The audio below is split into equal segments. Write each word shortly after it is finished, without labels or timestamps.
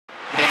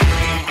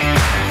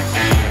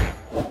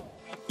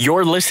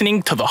You're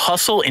listening to the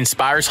Hustle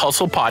Inspires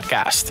Hustle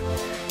podcast.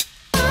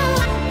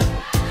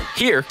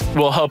 Here,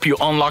 we'll help you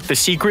unlock the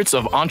secrets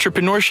of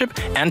entrepreneurship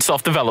and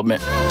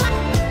self-development.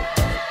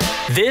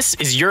 This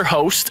is your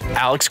host,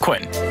 Alex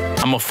Quin.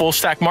 I'm a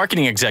full-stack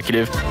marketing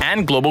executive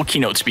and global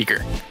keynote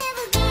speaker.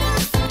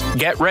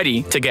 Get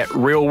ready to get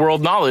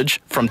real-world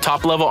knowledge from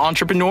top-level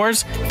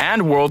entrepreneurs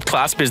and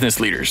world-class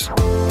business leaders.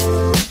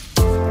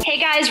 Hey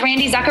guys,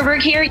 Randy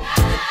Zuckerberg here.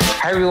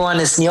 Hi everyone,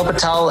 it's Neil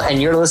Patel,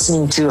 and you're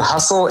listening to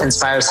Hustle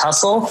Inspires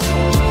Hustle.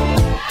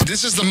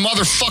 This is the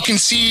motherfucking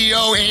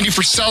CEO, Andy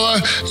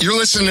Frisella. You're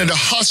listening to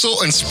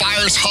Hustle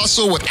Inspires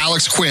Hustle with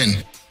Alex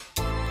Quin.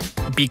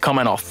 Become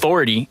an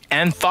authority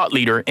and thought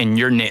leader in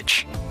your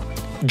niche.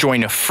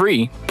 Join a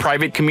free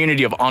private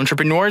community of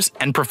entrepreneurs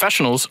and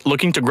professionals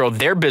looking to grow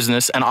their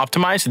business and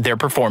optimize their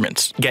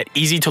performance. Get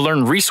easy to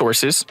learn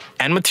resources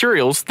and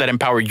materials that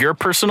empower your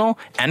personal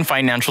and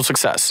financial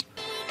success.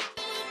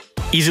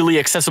 Easily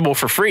accessible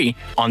for free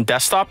on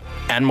desktop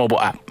and mobile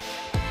app.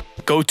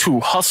 Go to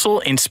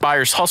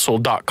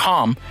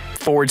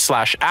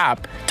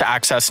hustleinspireshustle.com/app to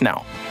access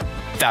now.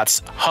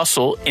 That's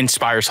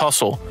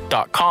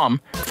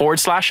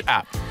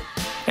hustleinspireshustle.com/app.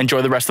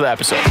 Enjoy the rest of the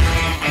episode.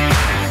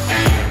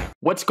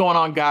 What's going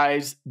on,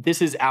 guys?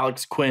 This is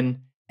Alex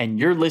Quin, and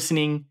you're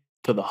listening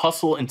to the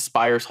Hustle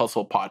Inspires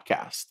Hustle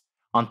podcast.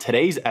 On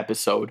today's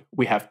episode,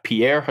 we have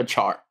Pierre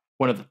Hachar,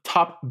 one of the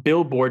top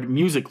Billboard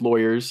music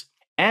lawyers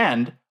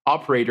and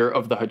operator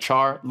of the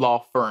Hachar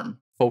Law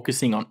Firm,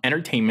 focusing on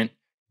entertainment,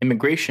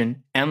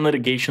 immigration, and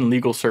litigation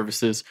legal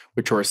services,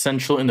 which are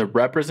essential in the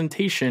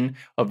representation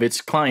of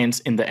its clients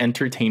in the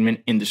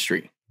entertainment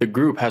industry. The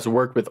group has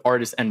worked with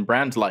artists and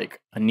brands like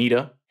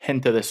Anita,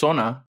 Gente de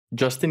Zona,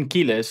 Justin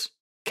Quiles,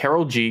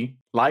 Karol G,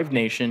 Live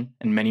Nation,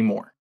 and many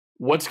more.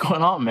 What's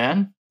going on,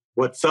 man?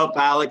 What's up,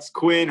 Alex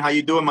Quin? How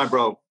you doing, my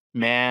bro?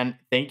 Man,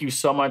 thank you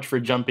so much for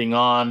jumping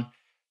on.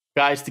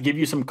 Guys, to give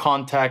you some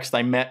context,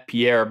 I met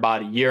Pierre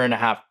about a year and a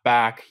half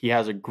back. He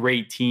has a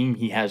great team.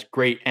 He has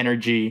great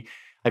energy.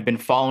 I've been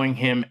following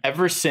him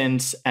ever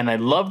since, and I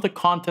love the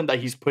content that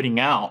he's putting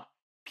out.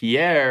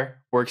 Pierre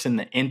works in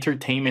the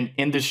entertainment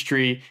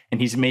industry, and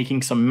he's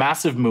making some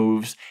massive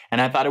moves.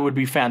 And I thought it would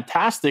be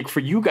fantastic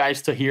for you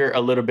guys to hear a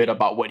little bit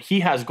about what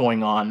he has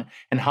going on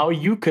and how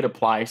you could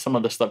apply some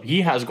of the stuff he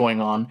has going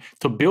on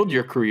to build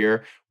your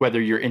career, whether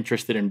you're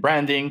interested in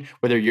branding,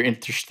 whether you're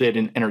interested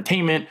in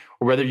entertainment,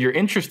 or whether you're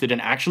interested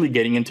in actually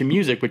getting into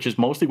music, which is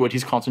mostly what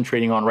he's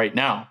concentrating on right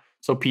now.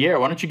 So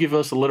Pierre, why don't you give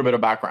us a little bit of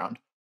background?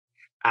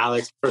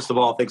 Alex, first of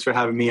all, thanks for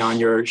having me on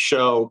your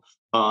show.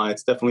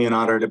 It's definitely an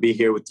honor to be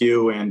here with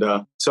you. And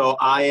so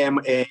I am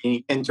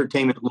an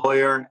entertainment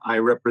lawyer. I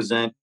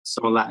represent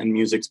some of Latin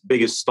music's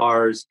biggest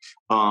stars.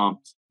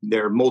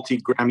 They're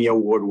multi-Grammy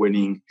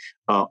award-winning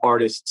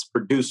artists,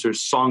 producers,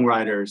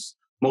 songwriters,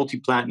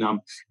 multi-platinum.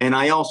 And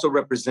I also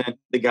represent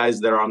the guys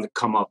that are on the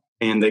come up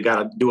and they got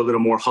to do a little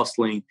more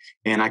hustling.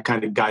 And I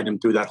kind of guide them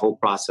through that whole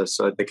process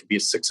so that they can be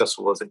as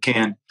successful as they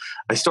can.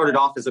 I started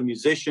off as a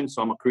musician,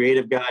 so I'm a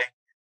creative guy.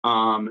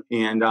 And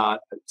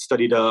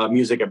studied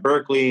music at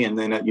Berkeley and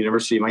then at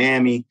University of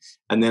Miami.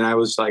 And then I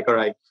was like, all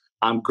right,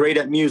 I'm great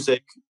at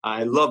music.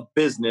 I love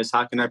business.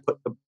 How can I put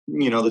the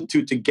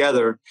two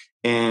together?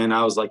 And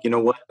I was like, you know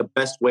what? The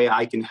best way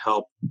I can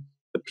help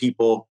the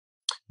people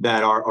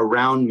that are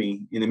around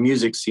me in the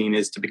music scene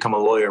is to become a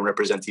lawyer and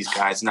represent these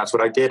guys. And that's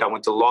what I did. I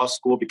went to law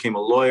school, became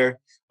a lawyer.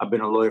 I've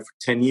been a lawyer for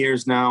 10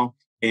 years now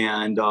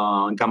and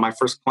got my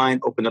first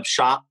client, opened up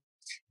shop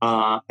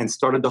and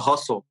started the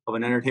hustle of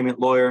an entertainment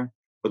lawyer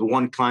with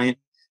one client,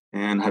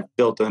 and have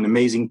built an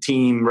amazing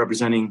team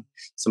representing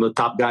some of the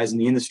top guys in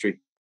the industry.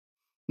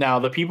 Now,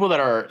 the people that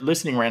are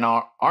listening right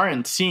now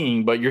aren't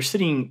seeing, but you're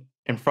sitting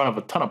in front of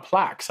a ton of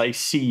plaques. I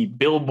see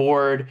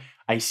Billboard,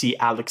 I see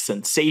Alex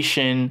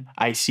Sensation,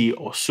 I see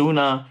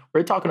Ozuna.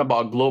 We're talking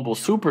about global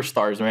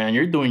superstars, man.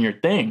 You're doing your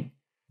thing.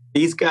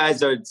 These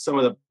guys are some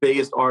of the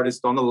biggest artists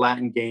on the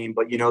Latin game,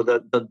 but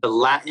the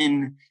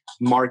Latin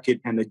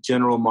market and the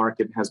general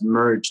market has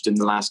merged in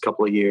the last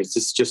couple of years.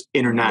 It's just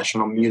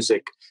international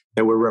music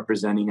that we're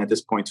representing at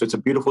this point. So it's a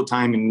beautiful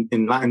time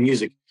in Latin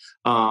music.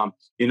 I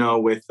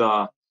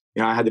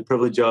had the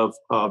privilege of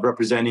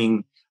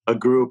representing a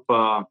group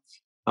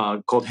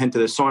called Gente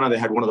de Zona. They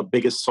had one of the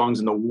biggest songs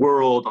in the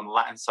world on the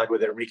Latin side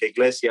with Enrique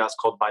Iglesias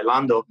called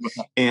Bailando.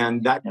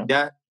 And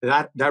that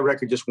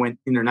record just went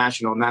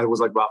international. And that was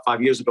like about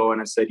 5 years ago. And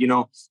I said,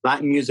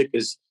 Latin music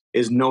is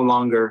no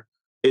longer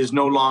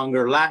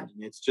Latin.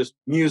 It's just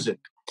music.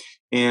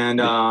 And,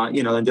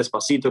 then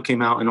Despacito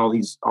came out and all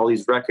these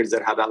records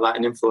that have that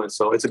Latin influence.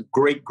 So it's a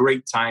great,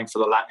 great time for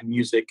the Latin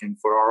music and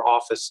for our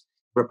office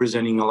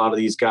representing a lot of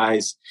these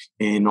guys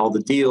in all the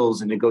deals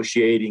and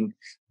negotiating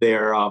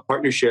their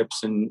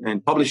partnerships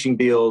and publishing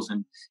deals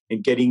and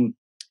getting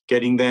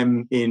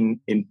them in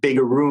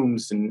bigger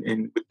rooms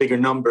and with bigger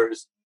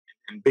numbers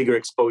and bigger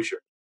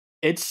exposure.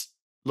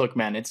 Look,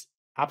 man, it's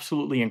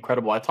absolutely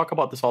incredible. I talk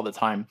about this all the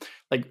time.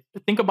 Like,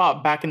 think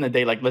about back in the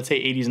day, like let's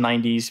say 80s,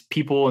 90s,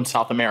 people in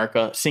South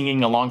America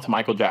singing along to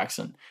Michael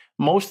Jackson.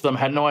 most of them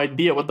had no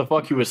idea what the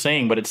fuck he was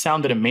saying, but it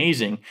sounded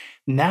amazing.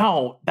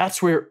 Now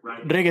that's where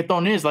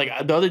reggaeton is. Like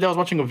the other day I was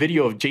watching a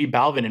video of J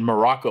Balvin in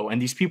Morocco,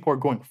 and these people are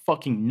going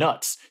fucking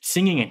nuts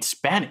singing in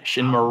Spanish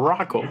in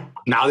Morocco.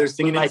 Now they're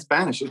singing in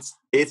Spanish.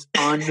 It's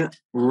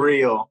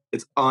unreal.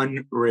 It's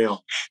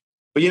unreal.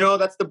 But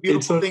that's the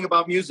beautiful thing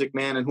about music,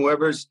 man. And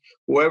whoever's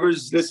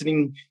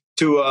listening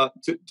to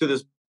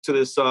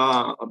this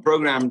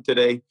program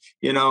today,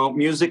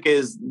 music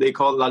is, they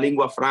call it la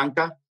lingua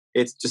franca.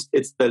 It's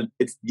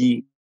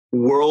the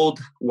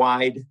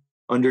worldwide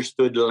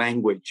understood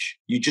language.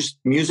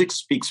 Music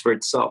speaks for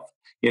itself.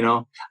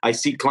 I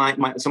see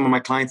some of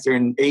my clients are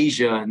in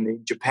Asia and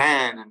in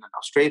Japan and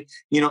Australia.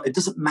 It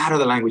doesn't matter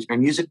the language, man.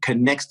 Music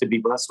connects to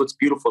people. That's what's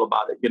beautiful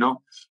about it.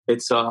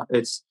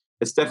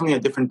 It's definitely a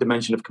different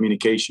dimension of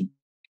communication.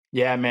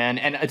 Yeah, man.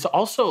 And it's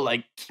also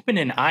like keeping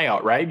an eye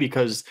out, right?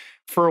 Because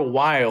for a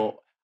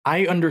while,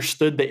 I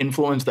understood the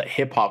influence that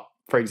hip hop,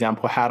 for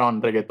example, had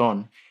on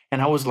reggaeton.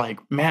 And I was like,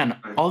 man,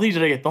 all these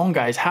reggaeton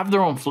guys have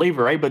their own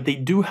flavor, right? But they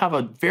do have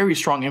a very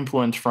strong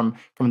influence from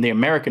the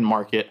American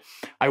market.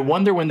 I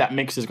wonder when that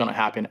mix is going to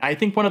happen. I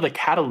think one of the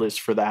catalysts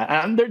for that,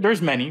 and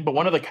there's many, but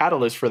one of the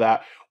catalysts for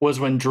that was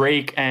when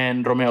Drake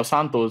and Romeo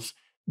Santos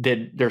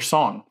did their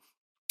song.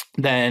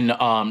 Then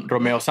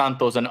Romeo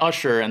Santos and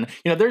Usher, and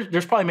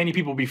there's probably many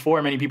people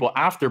before, many people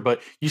after,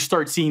 but you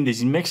start seeing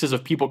these mixes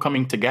of people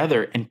coming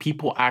together and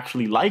people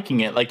actually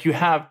liking it. Like you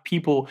have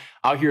people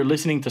out here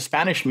listening to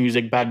Spanish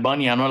music, Bad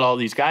Bunny, I know all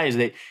these guys,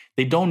 they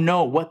don't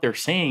know what they're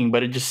saying,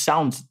 but it just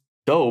sounds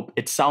dope.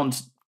 It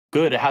sounds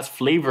good. It has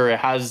flavor. It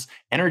has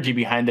energy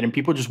behind it, and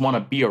people just want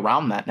to be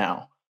around that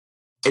now.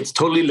 It's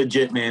totally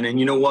legit, man. And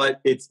you know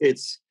what?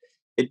 It's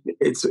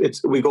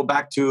we go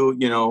back to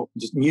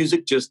just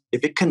music. Just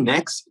if it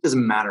connects, it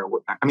doesn't matter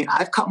what. I mean,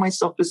 I've caught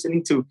myself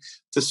listening to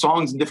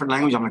songs in different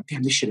languages. I'm like,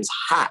 damn, this shit is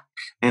hot.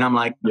 And I'm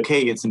like,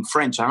 okay, it's in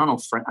French. I don't know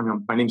French. I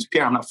mean, my name's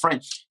Pierre. I'm not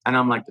French. And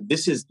I'm like,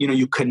 this is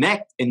you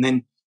connect, and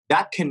then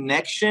that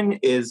connection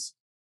is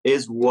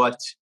what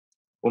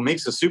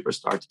makes a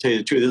superstar. To tell you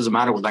the truth, it doesn't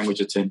matter what language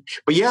it's in.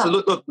 But yeah,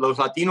 look, los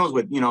Latinos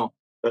with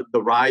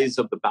the rise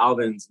of the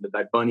Balvins and the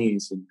Bad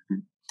Bunnies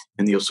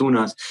and the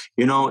Osunas,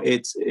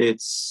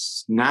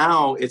 it's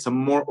now it's a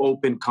more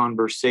open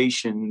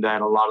conversation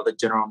that a lot of the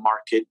general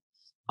market,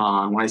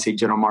 when I say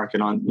general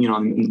market on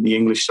the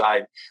English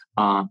side,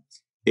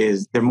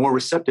 is they're more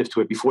receptive to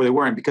it. Before they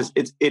weren't, because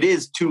it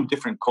is two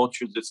different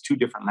cultures, it's two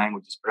different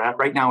languages. But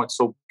right now it's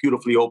so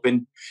beautifully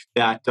open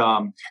that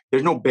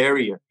there's no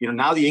barrier.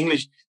 Now the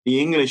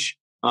English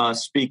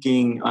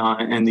speaking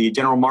and the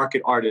general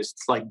market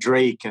artists like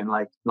Drake and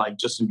like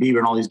Justin Bieber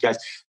and all these guys,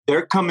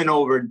 they're coming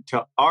over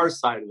to our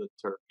side of the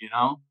turf.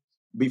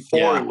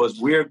 Before it was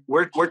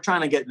we're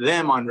trying to get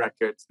them on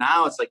records.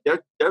 Now it's like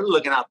they're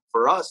looking out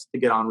for us to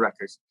get on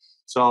records.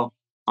 So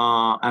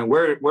and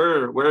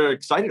we're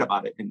excited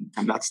about it,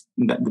 and that's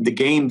the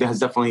game has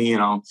definitely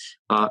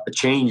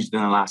changed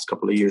in the last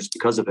couple of years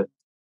because of it.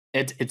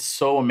 It's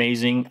so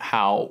amazing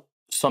how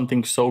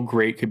something so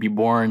great could be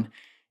born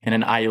in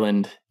an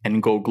island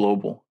and go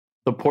global.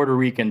 The Puerto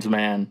Ricans,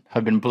 man,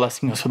 have been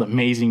blessing us with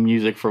amazing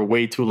music for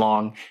way too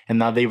long, and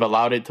now they've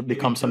allowed it to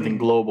become something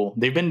global.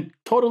 They've been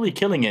totally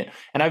killing it,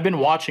 and I've been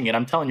watching it.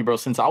 I'm telling you, bro,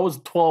 since I was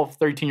 12,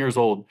 13 years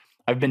old,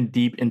 I've been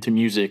deep into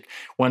music.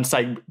 Once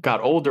I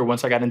got older,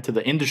 once I got into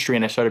the industry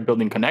and I started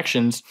building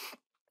connections,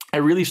 I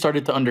really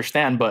started to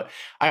understand, but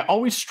I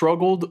always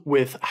struggled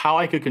with how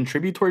I could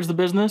contribute towards the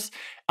business.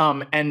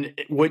 And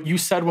what you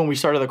said when we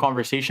started the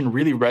conversation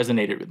really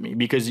resonated with me,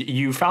 because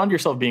you found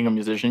yourself being a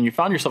musician, you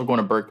found yourself going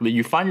to Berkeley,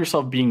 you find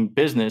yourself being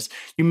business.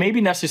 You maybe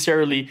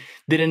necessarily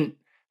didn't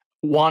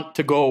want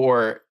to go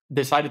or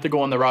decided to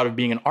go on the route of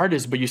being an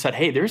artist, but you said,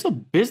 hey, there's a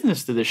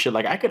business to this shit.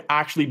 Like I could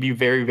actually be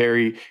very,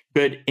 very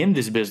good in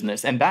this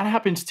business. And that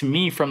happens to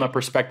me from the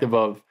perspective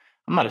of,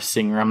 I'm not a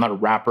singer. I'm not a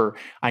rapper.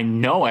 I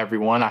know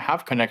everyone. I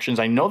have connections.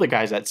 I know the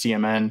guys at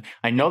CMN.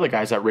 I know the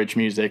guys at Rich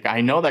Music. I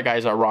know the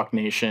guys at Rock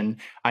Nation.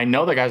 I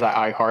know the guys at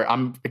iHeart.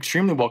 I'm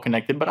extremely well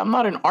connected, but I'm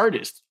not an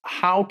artist.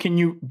 How can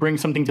you bring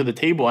something to the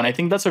table? And I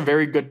think that's a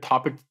very good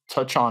topic to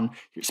touch on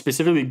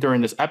specifically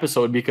during this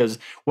episode, because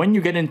when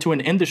you get into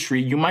an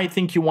industry, you might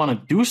think you want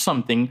to do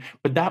something,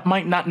 but that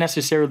might not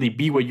necessarily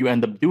be what you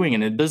end up doing.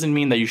 And it doesn't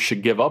mean that you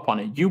should give up on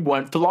it. You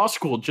went to law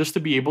school just to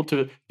be able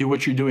to do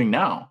what you're doing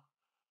now.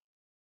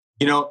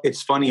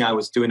 It's funny. I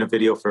was doing a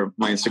video for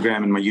my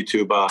Instagram and my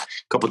YouTube a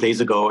couple of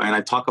days ago, and I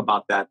talk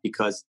about that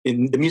because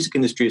in the music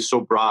industry is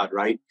so broad,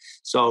 right?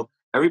 So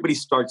everybody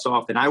starts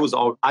off, and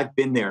I've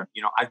been there.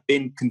 I've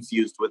been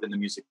confused within the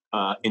music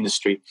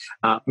industry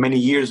many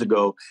years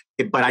ago,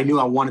 but I knew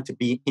I wanted to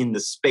be in the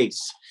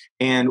space.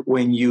 And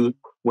when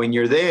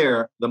you're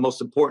there, the most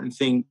important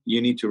thing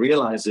you need to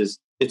realize is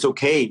it's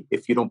okay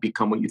if you don't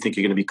become what you think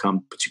you're going to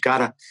become, but you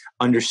gotta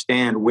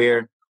understand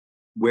where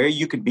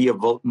you could be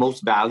of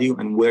most value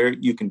and where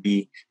you can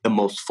be the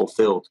most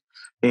fulfilled.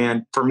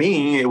 And for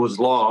me, it was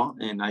law.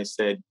 And I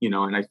said,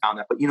 and I found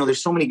that, but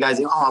there's so many guys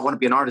that, I want to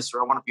be an artist,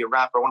 or I want to be a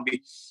rapper,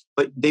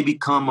 but they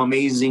become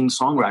amazing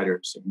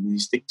songwriters and they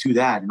stick to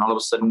that. And all of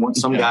a sudden,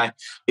 some guy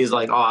is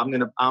like, I'm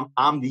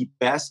the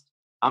best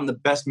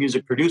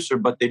music producer,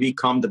 but they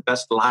become the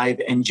best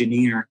live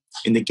engineer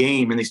in the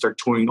game, and they start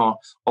touring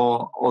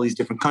all these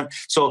different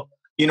countries. So,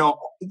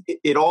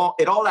 it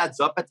all adds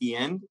up at the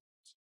end.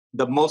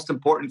 The most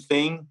important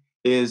thing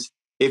is,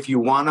 if you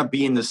want to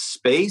be in the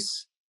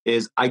space,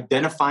 is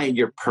identify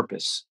your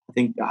purpose. I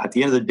think at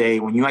the end of the day,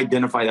 when you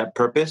identify that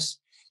purpose,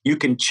 you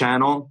can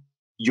channel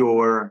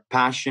your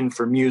passion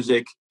for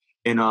music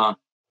in a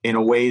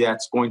way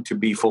that's going to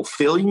be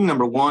fulfilling,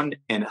 number one,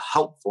 and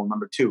helpful,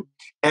 number two.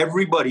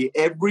 Everybody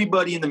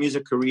in the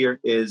music career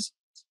is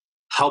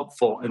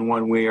helpful in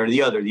one way or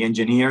the other. The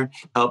engineer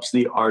helps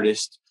the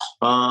artist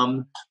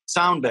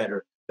sound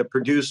better. The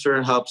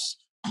producer helps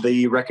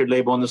the record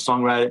label and the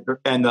songwriter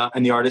and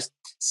the artist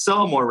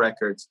sell more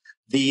records.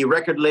 The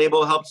record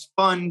label helps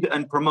fund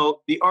and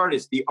promote the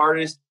artist. The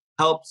artist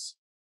helps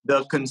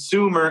the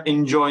consumer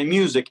enjoy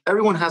music.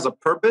 Everyone has a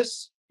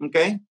purpose,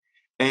 okay?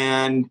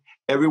 And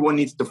everyone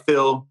needs to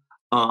fill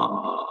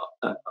a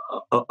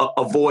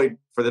void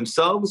for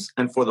themselves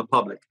and for the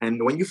public.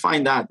 And when you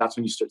find that, that's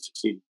when you start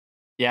succeeding.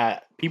 Yeah,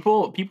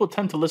 people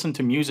tend to listen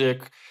to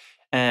music,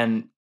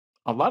 and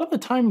a lot of the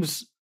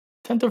times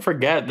tend to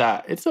forget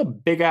that it's a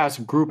big ass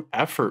group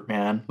effort,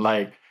 man.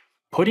 Like,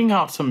 putting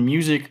out some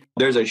music.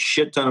 There's a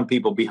shit ton of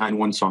people behind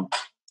one song.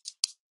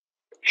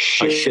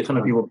 A shit ton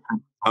of people.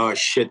 A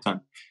shit ton.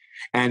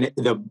 And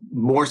the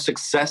more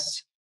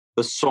success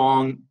the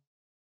song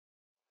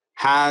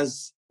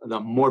has, the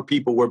more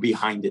people were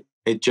behind it.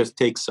 It just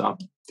takes a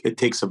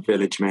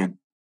village, man.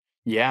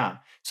 Yeah.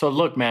 So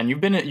look, man, you've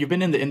been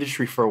in the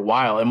industry for a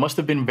while. It must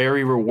have been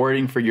very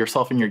rewarding for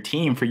yourself and your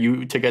team for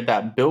you to get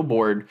that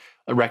Billboard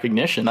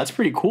recognition. That's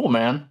pretty cool,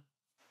 man.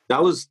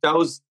 That was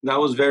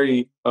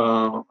very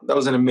that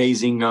was an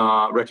amazing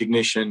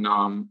recognition.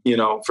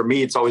 For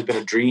me, it's always been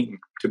a dream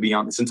to be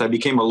on. Since I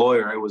became a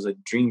lawyer, it was a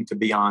dream to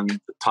be on the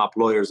top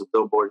lawyers of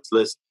Billboard's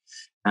list.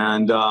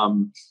 And I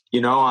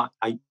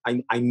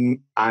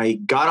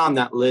got on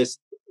that list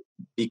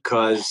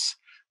because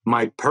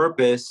my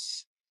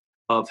purpose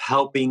of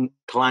helping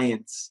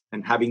clients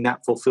and having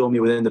that fulfill me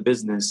within the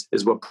business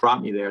is what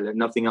brought me there. That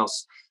nothing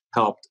else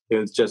helped. It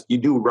was just, you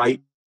do right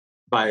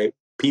by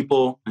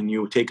people and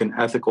you take an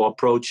ethical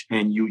approach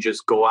and you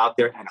just go out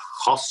there and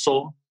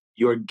hustle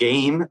your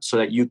game so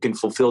that you can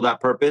fulfill that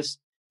purpose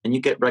and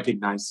you get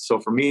recognized. So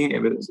for me,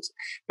 it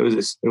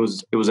was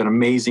an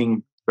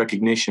amazing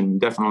recognition,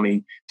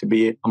 definitely, to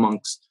be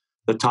amongst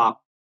the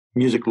top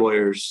music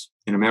lawyers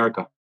in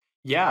America.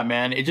 Yeah,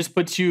 man. It just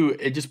puts you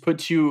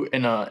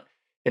in a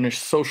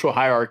social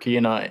hierarchy,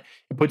 and it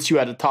puts you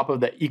at the top of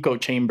the echo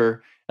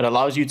chamber. It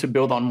allows you to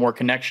build on more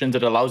connections.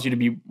 It allows you to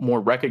be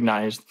more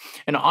recognized.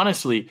 And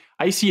honestly,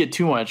 I see it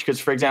too much because,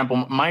 for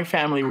example, my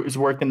family has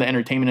worked in the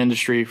entertainment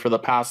industry for the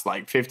past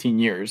 15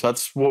 years.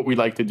 That's what we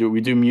like to do. We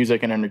do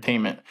music and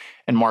entertainment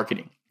and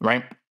marketing,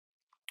 right?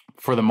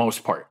 For the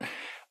most part.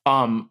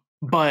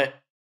 But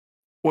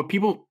what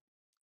people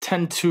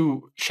tend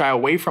to shy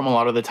away from a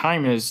lot of the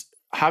time is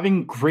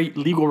having great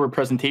legal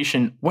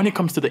representation when it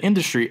comes to the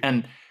industry.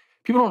 And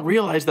people don't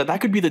realize that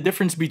could be the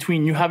difference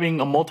between you having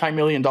a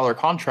multi-million-dollar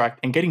contract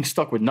and getting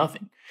stuck with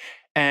nothing.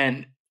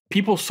 And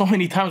people so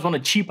many times want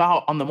to cheap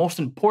out on the most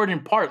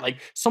important part. Like,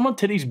 some of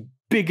today's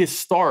biggest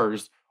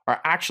stars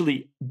are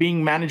actually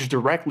being managed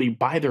directly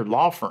by their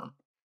law firm,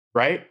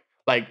 right?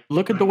 Like,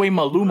 look at the way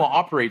Maluma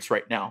operates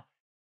right now.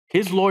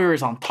 His lawyer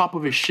is on top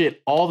of his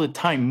shit all the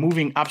time,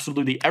 moving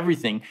absolutely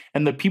everything.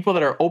 And the people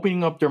that are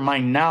opening up their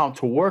mind now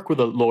to work with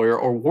a lawyer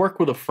or work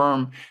with a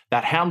firm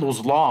that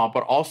handles law,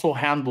 but also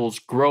handles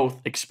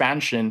growth,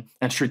 expansion,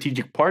 and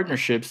strategic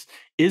partnerships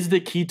is the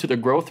key to the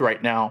growth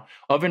right now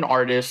of an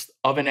artist,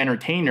 of an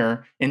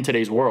entertainer in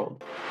today's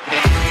world.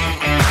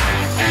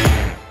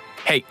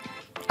 Hey,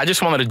 I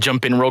just wanted to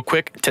jump in real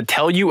quick to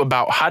tell you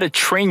about how to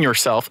train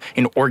yourself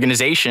in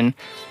organization,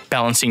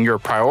 balancing your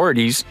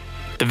priorities,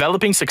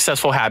 developing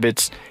successful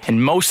habits,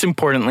 and most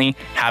importantly,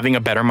 having a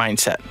better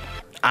mindset.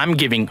 I'm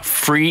giving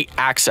free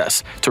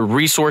access to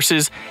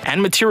resources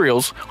and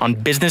materials on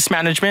business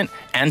management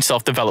and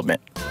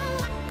self-development.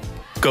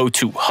 Go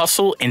to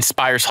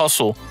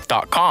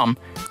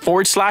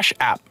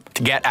hustleinspireshustle.com/app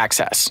to get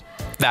access.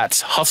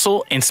 That's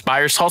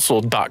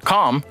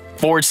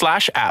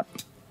hustleinspireshustle.com/app.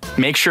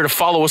 Make sure to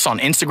follow us on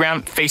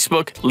Instagram,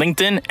 Facebook,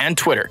 LinkedIn, and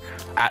Twitter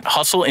at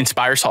Hustle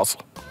Inspires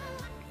Hustle.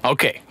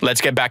 Okay,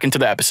 let's get back into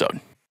the episode.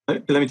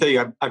 Let me tell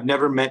you, I've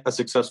never met a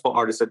successful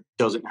artist that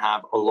doesn't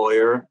have a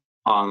lawyer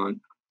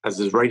as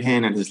his right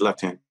hand and his left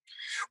hand.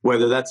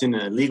 Whether that's in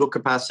a legal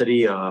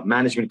capacity, a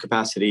management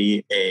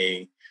capacity,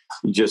 a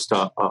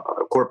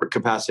corporate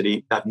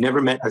capacity. I've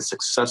never met a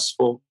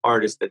successful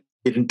artist that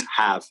didn't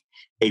have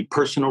a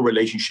personal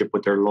relationship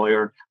with their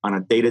lawyer on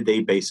a day-to-day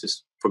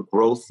basis for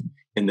growth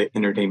in the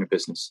entertainment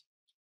business.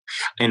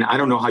 And I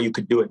don't know how you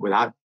could do it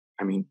without it.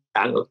 I mean,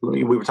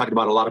 we were talking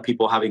about a lot of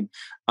people having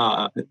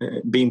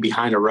being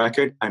behind a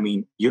record. I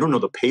mean, you don't know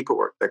the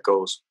paperwork that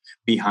goes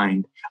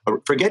behind.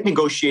 Forget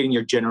negotiating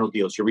your general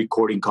deals, your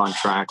recording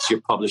contracts,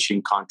 your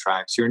publishing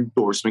contracts, your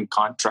endorsement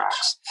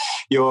contracts,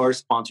 your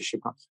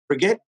sponsorship.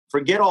 Forget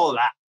all of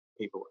that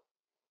paperwork.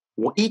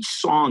 Well, each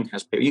song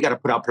has paper. You got to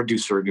put out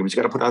producer agreements.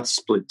 You got to put out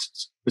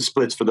the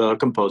splits for the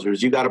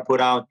composers. You got to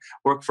put out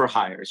work for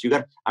hires.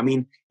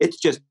 It's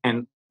just,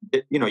 and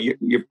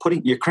you're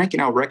cranking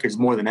out records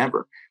more than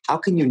ever. How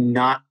can you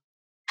not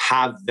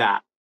have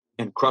that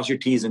and cross your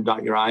T's and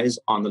dot your I's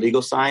on the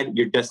legal side?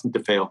 You're destined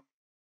to fail.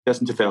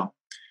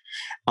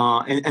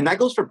 And that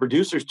goes for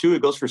producers too.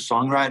 It goes for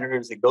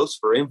songwriters. It goes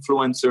for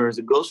influencers.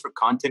 It goes for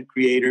content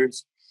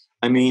creators.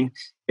 I mean,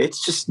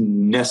 it's just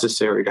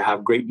necessary to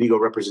have great legal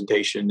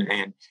representation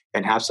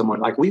and have someone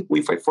like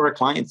we fight for our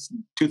clients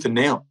tooth and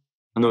nail.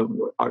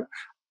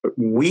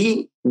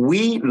 We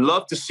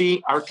love to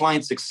see our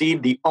clients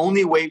succeed. The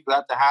only way for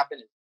that to happen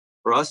is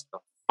for us to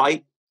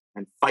fight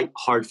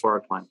hard for our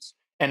clients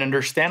and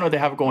understand what they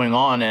have going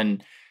on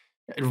and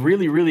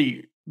really,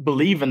 really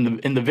believe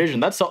in the vision.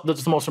 That's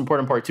the most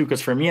important part too.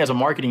 Because for me as a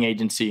marketing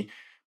agency,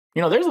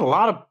 there's a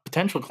lot of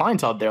potential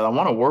clients out there that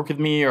want to work with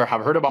me or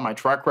have heard about my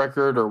track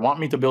record or want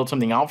me to build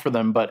something out for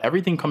them. But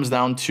everything comes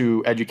down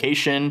to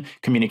education,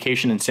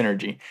 communication, and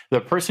synergy.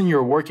 The person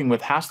you're working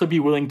with has to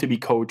be willing to be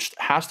coached,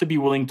 has to be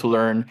willing to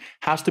learn,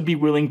 has to be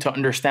willing to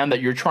understand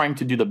that you're trying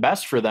to do the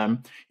best for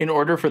them in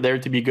order for there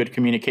to be good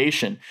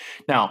communication.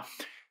 Now,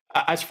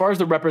 as far as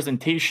the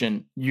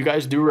representation, you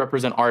guys do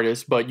represent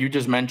artists, but you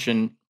just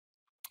mentioned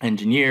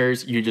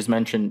engineers, you just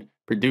mentioned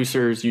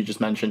producers, you just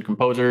mentioned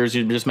composers,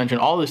 you just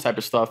mentioned all this type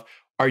of stuff.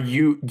 Are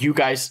you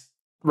guys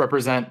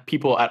represent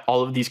people at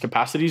all of these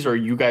capacities, or are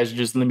you guys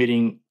just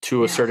limiting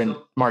to a certain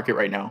market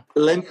right now?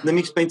 Let me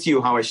explain to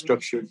you how I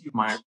structured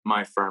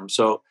my firm.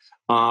 So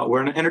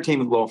we're an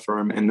entertainment law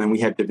firm, and then we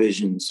have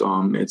divisions.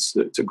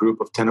 It's a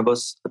group of 10 of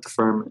us at the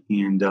firm,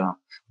 and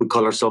we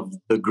call ourselves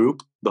the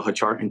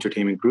Hachar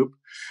Entertainment Group.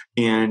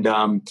 And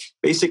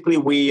basically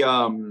we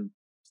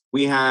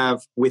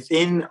have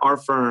within our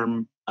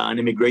firm an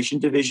immigration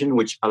division,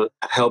 which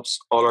helps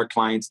all our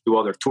clients do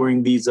all their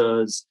touring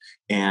visas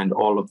and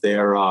all of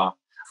their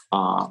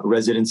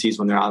residencies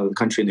when they're out of the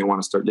country and they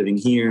want to start living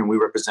here. And we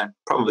represent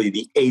probably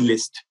the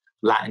A-list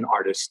Latin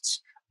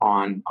artists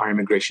on our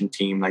immigration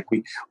team.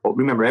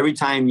 Remember, every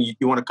time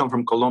you want to come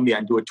from Colombia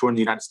and do a tour in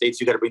the United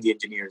States, you got to bring the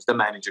engineers, the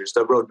managers,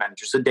 the road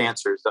managers, the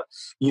dancers, the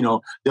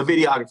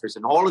videographers,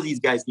 and all of these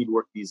guys need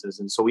work visas.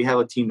 And so we have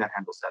a team that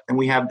handles that. And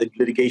we have the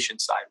litigation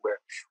side where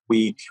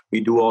we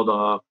do all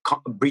the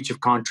breach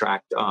of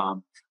contract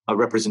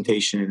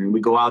representation, and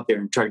we go out there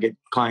and try to get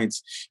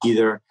clients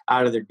either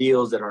out of their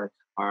deals that are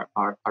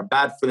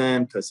bad for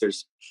them because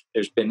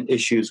there's been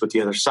issues with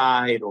the other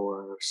side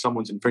or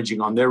someone's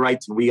infringing on their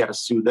rights and we got to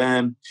sue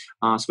them.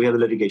 So we have the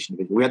litigation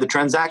division. We have the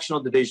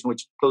transactional division,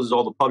 which closes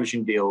all the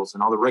publishing deals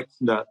and all the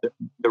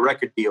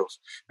record deals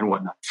and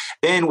whatnot.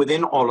 Then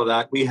within all of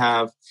that, we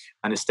have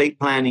an estate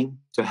planning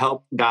to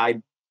help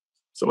guide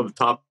some of the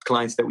top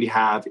clients that we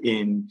have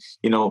in,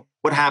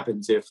 what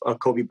happens if a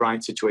Kobe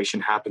Bryant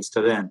situation happens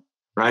to them.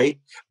 Right.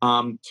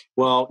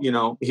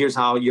 Here's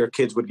how your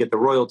kids would get the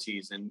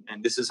royalties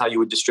and this is how you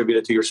would distribute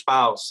it to your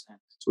spouse.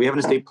 So we have an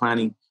estate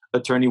planning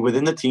attorney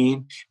within the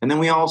team. And then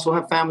we also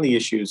have family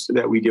issues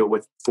that we deal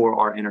with for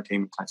our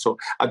entertainment clients. So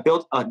I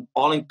built an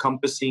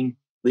all-encompassing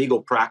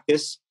legal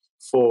practice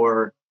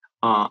for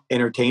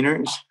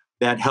entertainers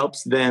that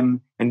helps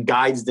them and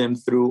guides them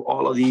through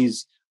all of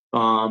these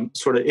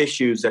sort of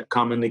issues that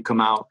commonly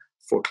come out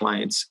for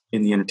clients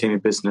in the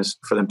entertainment business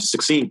for them to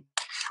succeed.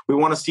 We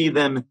want to see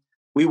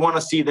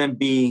them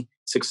be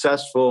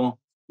successful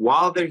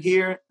while they're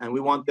here, and we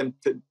want them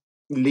to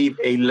leave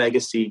a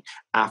legacy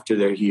after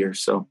they're here.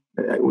 So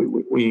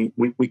we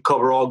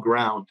cover all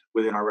ground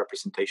within our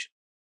representation.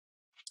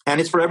 And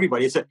it's for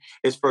everybody.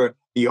 It's for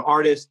the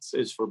artists.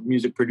 It's for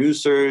music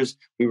producers.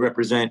 We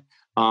represent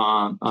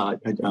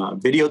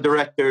video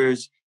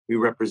directors. We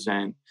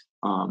represent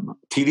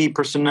TV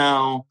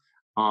personnel.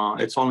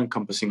 It's all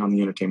encompassing on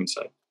the entertainment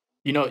side.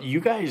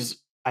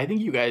 I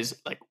think you guys,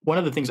 like, one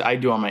of the things I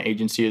do on my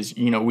agency is,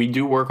 we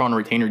do work on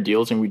retainer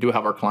deals and we do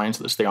have our clients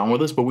that stay on with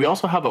us, but we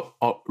also have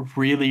a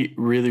really,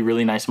 really,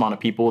 really nice amount of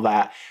people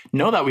that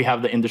know that we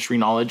have the industry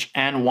knowledge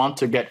and want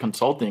to get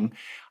consulting.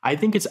 I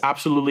think it's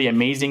absolutely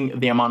amazing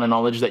the amount of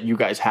knowledge that you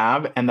guys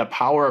have and the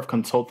power of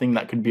consulting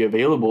that could be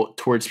available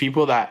towards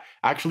people that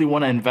actually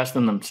want to invest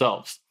in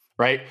themselves,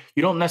 right?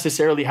 You don't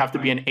necessarily have to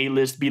be an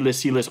A-list,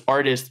 B-list, C-list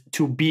artist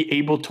to be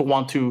able to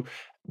want to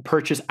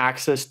purchase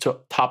access to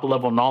top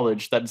level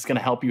knowledge that's going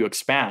to help you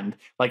expand.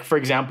 Like, for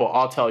example,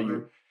 I'll tell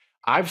you,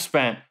 I've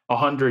spent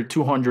 $100,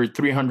 $200,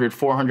 $300,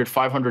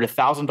 $400, $500,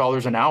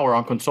 $1,000 an hour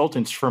on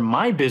consultants for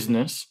my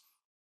business,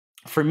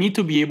 for me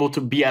to be able to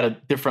be at a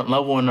different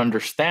level and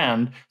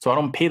understand, so I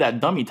don't pay that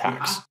dummy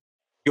tax.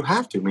 You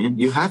have to, man.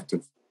 You have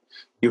to.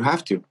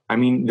 I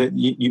mean,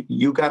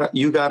 you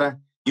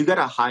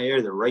gotta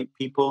hire the right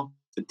people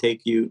to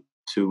take you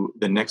to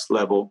the next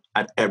level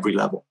at every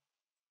level.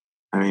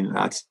 I mean,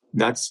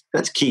 That's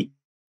key.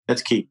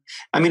 That's key.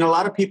 I mean, a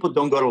lot of people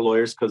don't go to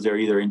lawyers because they're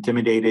either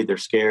intimidated, they're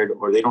scared,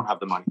 or they don't have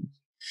the money.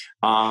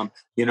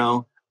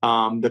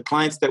 The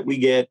clients that we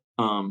get,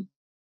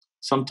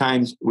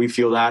 sometimes we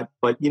feel that,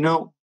 but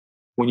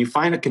when you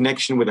find a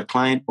connection with a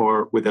client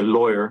or with a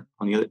lawyer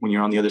when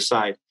you're on the other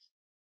side,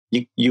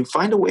 you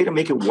find a way to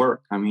make it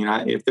work. I mean,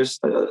 if there's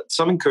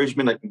some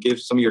encouragement I can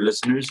give some of your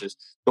listeners is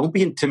don't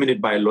be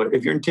intimidated by a lawyer.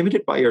 If you're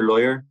intimidated by your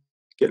lawyer,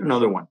 get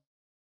another one.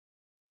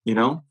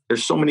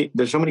 There's so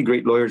many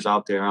great lawyers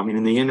out there. I mean,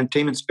 in the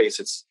entertainment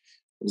space,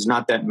 there's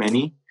not that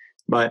many,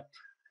 but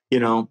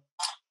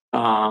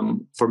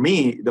for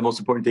me, the most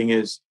important thing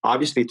is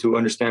obviously to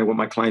understand what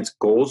my clients'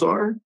 goals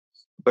are.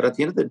 But at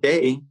the end of the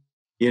day,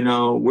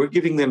 we're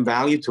giving them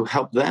value to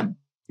help them.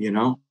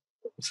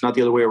 It's not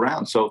the other way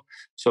around. So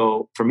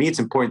for me, it's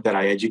important that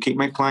I educate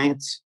my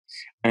clients,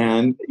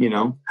 and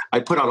I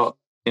put out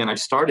and I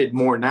started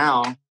more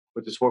now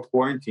with this whole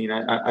quarantine.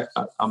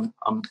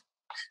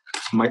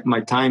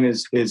 My time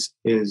is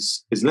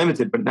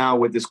limited, but now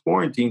with this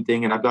quarantine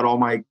thing, and I've got all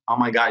my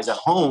guys at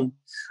home,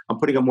 I'm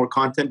putting up more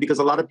content because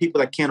a lot of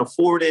people that can't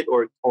afford it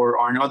or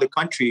are in other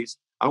countries,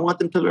 I want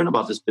them to learn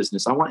about this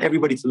business. I want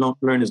everybody to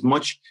learn as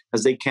much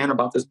as they can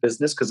about this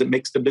business because it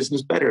makes the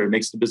business better. It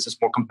makes the business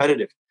more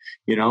competitive,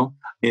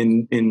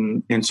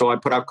 And so I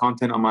put out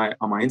content on my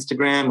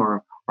Instagram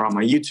or on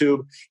my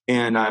YouTube,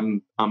 and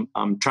I'm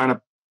trying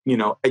to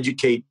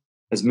educate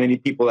as many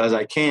people as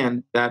I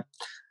can that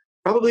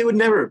probably would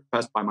never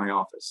pass by my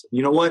office.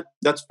 You know what?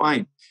 That's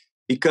fine,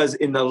 because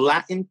in the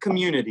Latin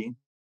community,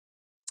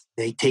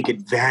 they take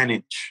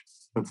advantage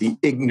of the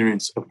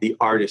ignorance of the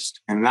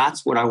artist. And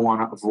that's what I want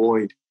to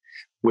avoid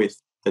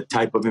with the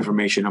type of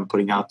information I'm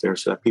putting out there,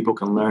 so that people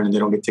can learn and they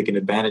don't get taken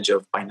advantage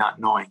of by not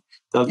knowing.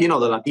 The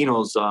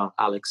Latinos,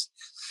 Alex,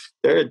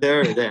 they're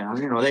there.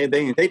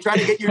 They try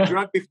to get you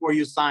drunk before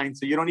you sign,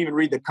 so you don't even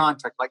read the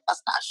contract. Like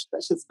that's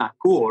just not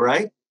cool,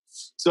 right?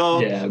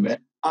 So yeah, man.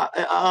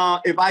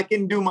 If I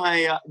can do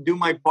my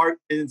part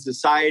in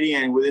society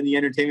and within the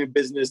entertainment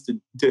business to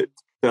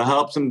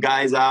help some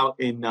guys out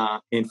in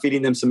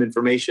feeding them some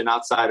information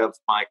outside of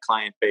my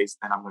client base,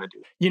 then I'm going to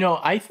do it.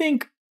 I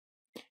think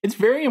it's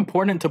very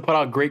important to put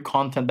out great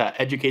content that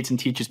educates and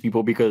teaches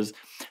people, because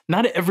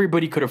not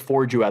everybody could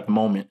afford you at the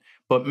moment.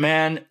 But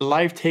man,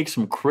 life takes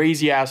some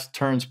crazy ass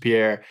turns,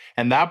 Pierre.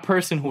 And that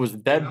person who was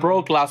dead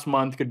broke last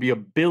month could be a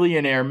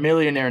billionaire,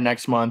 millionaire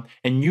next month.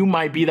 And you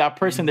might be that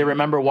person they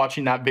remember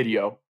watching that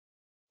video.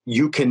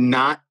 You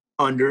cannot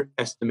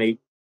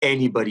underestimate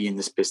anybody in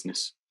this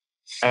business.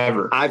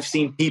 Ever. I've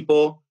seen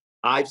people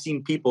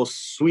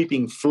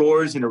sweeping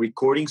floors in a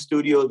recording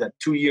studio that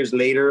 2 years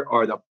later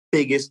are the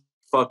biggest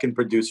fucking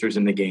producers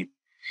in the game.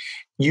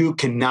 You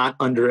cannot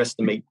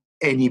underestimate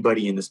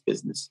anybody in this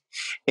business.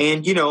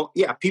 And,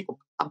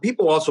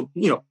 people also,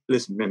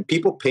 listen, man,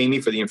 people pay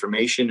me for the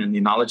information and the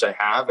knowledge I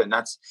have, and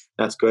that's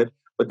good.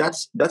 But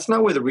that's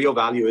not where the real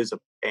value is of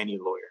any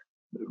lawyer.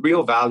 The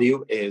real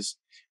value is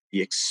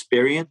the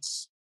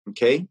experience,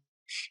 okay?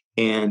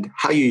 And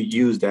how you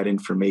use that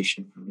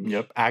information.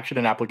 Yep. Action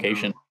and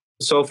application.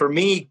 So for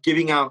me,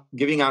 giving out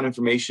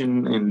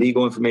information and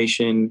legal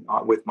information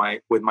with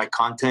my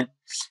content,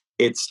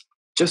 it's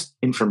just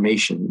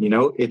information.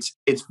 It's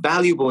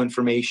valuable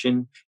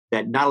information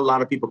that not a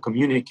lot of people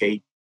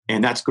communicate,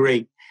 and that's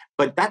great.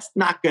 But that's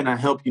not going to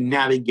help you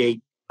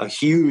navigate a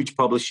huge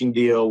publishing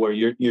deal where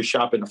you're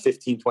shopping a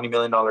 $15, $20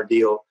 million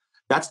deal.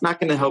 That's not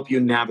going to help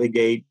you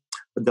navigate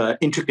the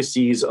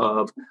intricacies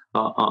of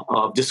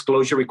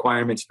disclosure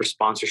requirements for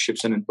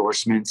sponsorships and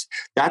endorsements.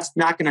 That's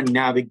not going to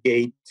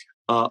navigate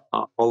a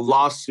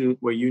lawsuit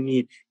where you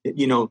need,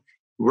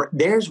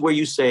 there's where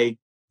you say,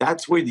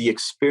 that's where the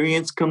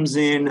experience comes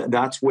in.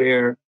 That's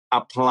where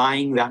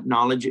applying that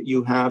knowledge that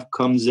you have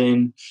comes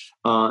in.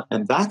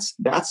 And that's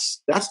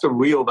the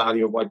real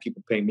value of why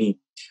people pay me,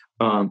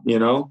 and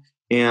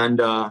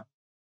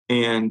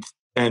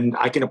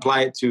I can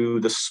apply it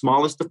to the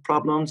smallest of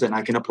problems, and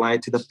I can apply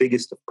it to the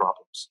biggest of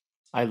problems.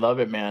 I love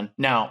it, man.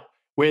 Now,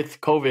 with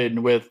COVID,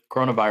 with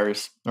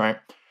coronavirus, right?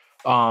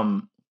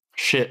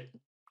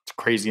 It's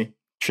crazy.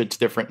 Shit's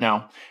different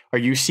now. Are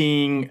you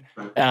seeing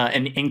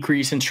an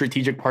increase in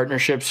strategic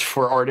partnerships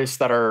for artists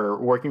that are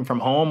working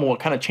from home? What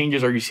kind of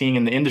changes are you seeing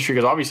in the industry?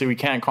 Because obviously we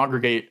can't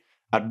congregate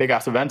at big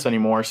ass events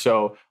anymore.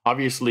 So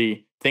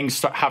obviously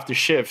things have to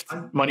shift.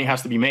 Money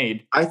has to be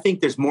made. I think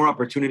there's more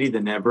opportunity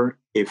than ever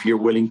if you're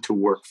willing to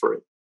work for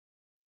it.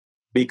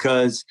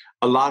 Because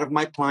a lot of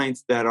my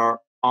clients that are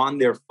on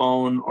their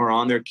phone or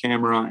on their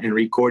camera and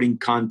recording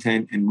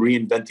content and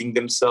reinventing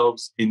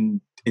themselves in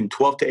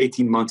 12 to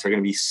 18 months are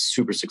going to be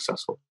super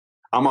successful.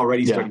 I'm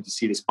already starting to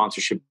see the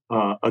sponsorship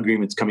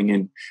agreements coming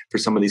in for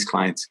some of these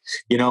clients.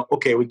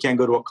 Okay, we can't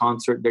go to a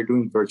concert. They're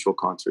doing virtual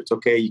concerts.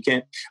 Okay, you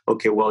can't.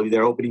 Okay, well,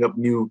 they're opening up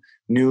new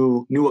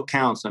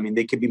accounts. I mean,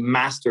 they could be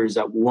masters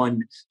at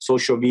one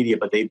social media,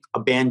 but they've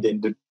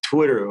abandoned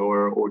Twitter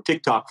or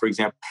TikTok, for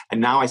example.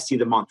 And now I see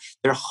them on.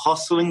 They're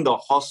hustling the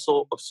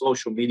hustle of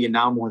social media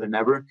now more than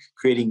ever,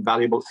 creating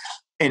valuable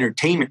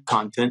entertainment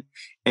content.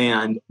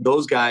 And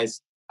those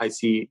guys, I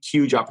see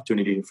huge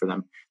opportunity for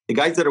them. The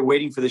guys that are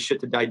waiting for this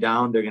shit to die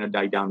down, they're going to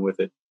die down with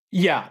it.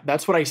 Yeah,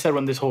 that's what I said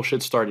when this whole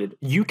shit started.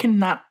 You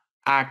cannot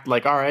act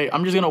like, all right,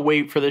 I'm just going to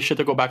wait for this shit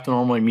to go back to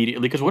normal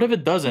immediately. Because what if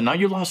it doesn't? Now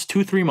you lost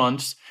 2-3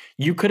 months.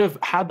 You could have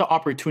had the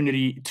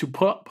opportunity to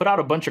put out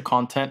a bunch of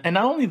content. And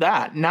not only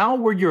that, now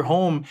where you're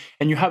home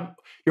and you have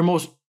your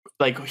most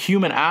like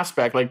human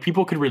aspect, like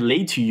people could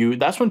relate to you.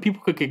 That's when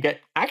people could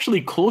get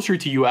actually closer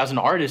to you as an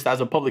artist,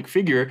 as a public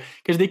figure,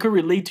 because they could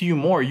relate to you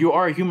more. You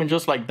are a human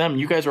just like them.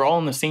 You guys are all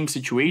in the same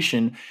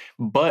situation,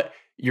 but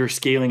you're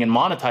scaling and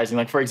monetizing.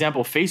 Like, for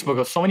example,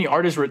 Facebook, so many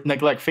artists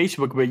neglect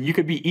Facebook, but you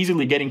could be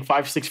easily getting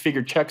 5-6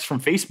 figure checks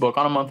from Facebook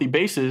on a monthly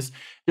basis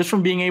just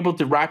from being able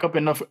to rack up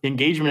enough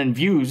engagement and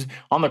views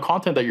on the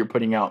content that you're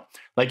putting out.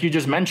 Like you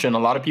just mentioned, a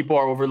lot of people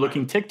are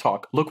overlooking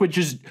TikTok. Look what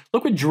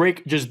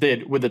Drake just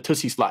did with the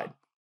Tootsie Slide.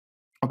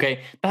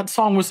 Okay, that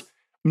song was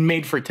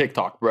made for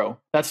TikTok, bro.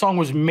 That song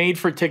was made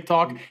for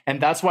TikTok,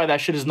 and that's why that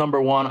shit is number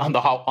one on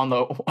the Hot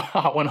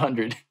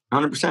 100.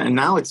 100%. And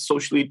now it's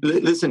socially,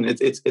 listen,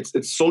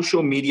 it's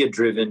social media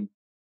driven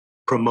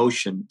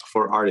promotion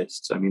for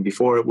artists. I mean,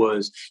 before it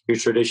was your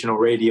traditional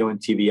radio and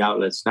TV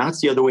outlets. Now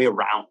it's the other way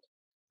around.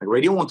 Like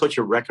radio won't touch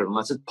your record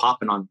unless it's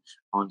popping on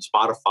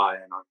Spotify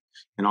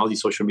and all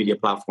these social media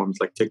platforms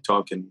like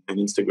TikTok and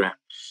Instagram.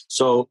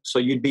 So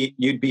you'd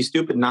be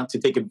stupid not to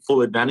take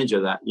full advantage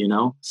of that, you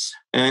know?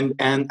 And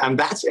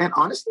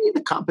honestly,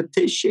 the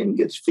competition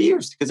gets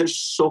fierce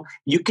because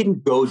you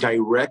can go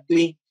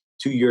directly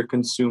to your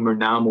consumer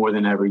now more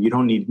than ever. You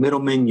don't need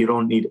middlemen. You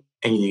don't need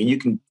anything. You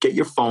can get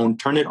your phone,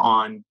 turn it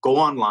on, go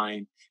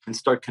online, and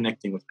start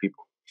connecting with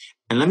people.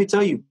 And let me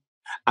tell you,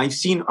 I've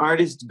seen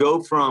artists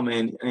go from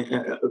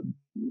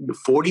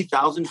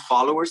 40,000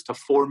 followers to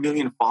 4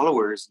 million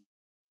followers,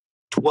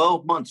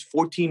 12 months,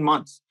 14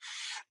 months.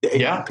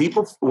 Yeah.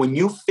 People, when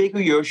you figure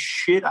your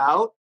shit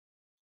out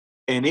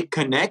and it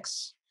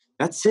connects,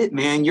 that's it,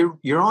 man.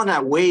 You're on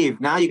that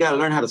wave. Now you got to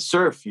learn how to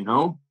surf, you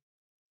know?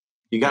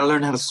 You got to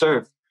learn how to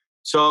surf.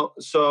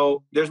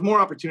 So there's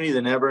more opportunity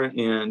than ever.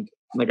 And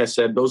like I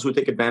said, those who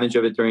take advantage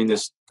of it during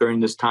this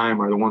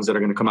time are the ones that are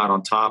going to come out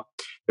on top.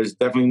 There's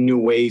definitely new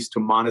ways to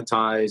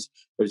monetize.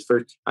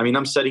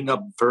 I'm setting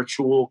up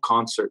virtual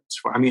concerts.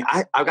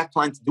 I've got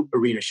plans to do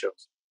arena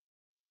shows.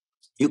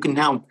 You can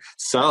now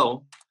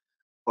sell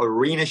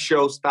arena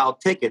show style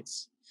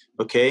tickets.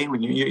 Okay,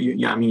 when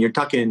you're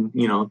talking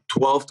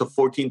 12 to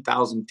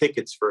 14,000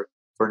 tickets for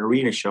an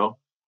arena show,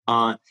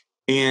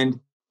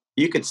 and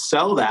you could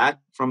sell that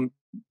from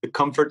the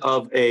comfort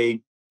of a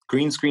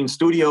green screen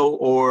studio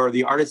or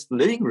the artist's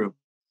living room.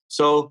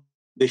 So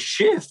the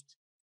shift,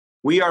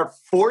 we are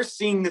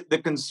forcing the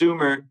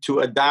consumer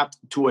to adapt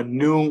to a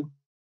new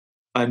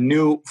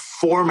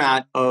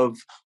format of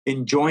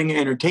enjoying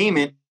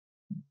entertainment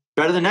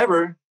better than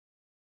ever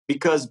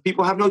because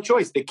people have no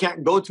choice. They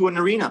can't go to an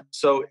arena.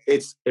 So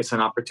it's an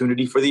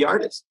opportunity for the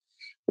artist.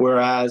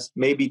 Whereas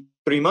maybe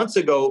 3 months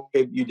ago,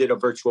 if you did a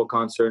virtual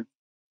concert,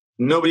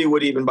 nobody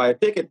would even buy a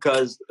ticket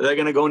because they're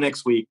going to go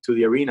next week to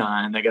the arena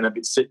and they're going to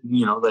be sitting,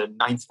 the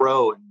 9th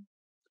row and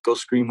go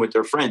scream with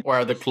their friend. Or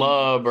at the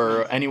club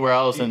or anywhere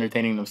else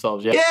entertaining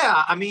themselves. Yeah.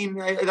 Yeah. I mean,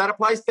 that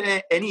applies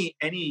to any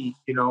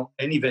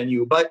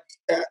venue, but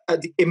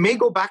it may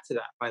go back to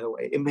that, by the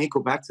way. It may go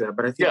back to that,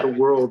 but I think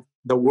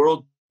the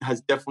world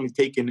has definitely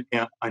taken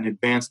an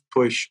advanced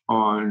push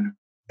on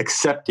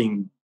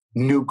accepting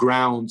new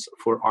grounds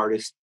for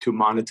artists to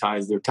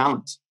monetize their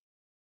talents.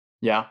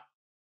 Yeah.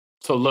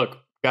 So look,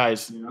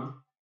 guys,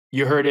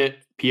 you heard it,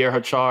 Pierre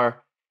Hachar.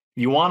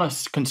 If you want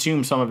to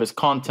consume some of his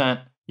content,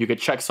 you could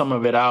check some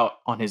of it out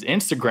on his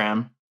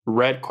Instagram,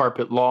 Red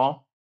Carpet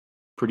Law.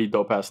 Pretty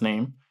dope-ass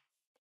name.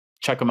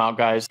 Check him out,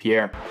 guys.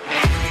 Pierre.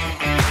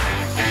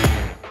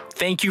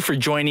 Thank you for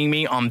joining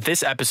me on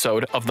this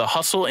episode of the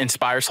Hustle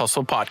Inspires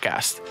Hustle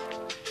podcast.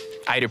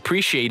 I'd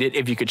appreciate it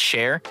if you could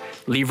share,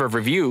 leave a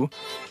review,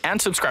 and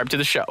subscribe to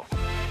the show.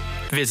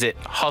 Visit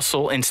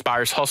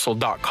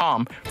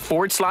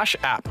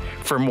hustleinspireshustle.com/app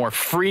for more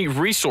free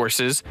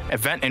resources,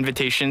 event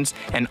invitations,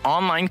 and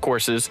online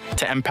courses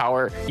to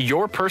empower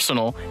your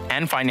personal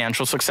and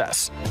financial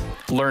success.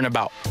 Learn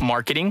about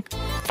marketing,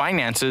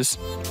 finances,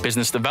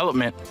 business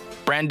development,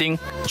 branding,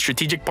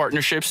 strategic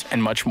partnerships,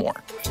 and much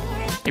more.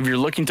 If you're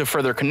looking to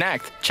further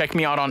connect, check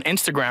me out on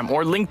Instagram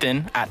or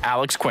LinkedIn at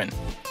Alex Quin.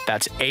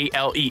 That's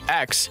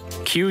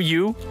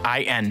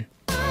AlexQuin.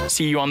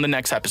 See you on the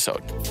next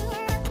episode.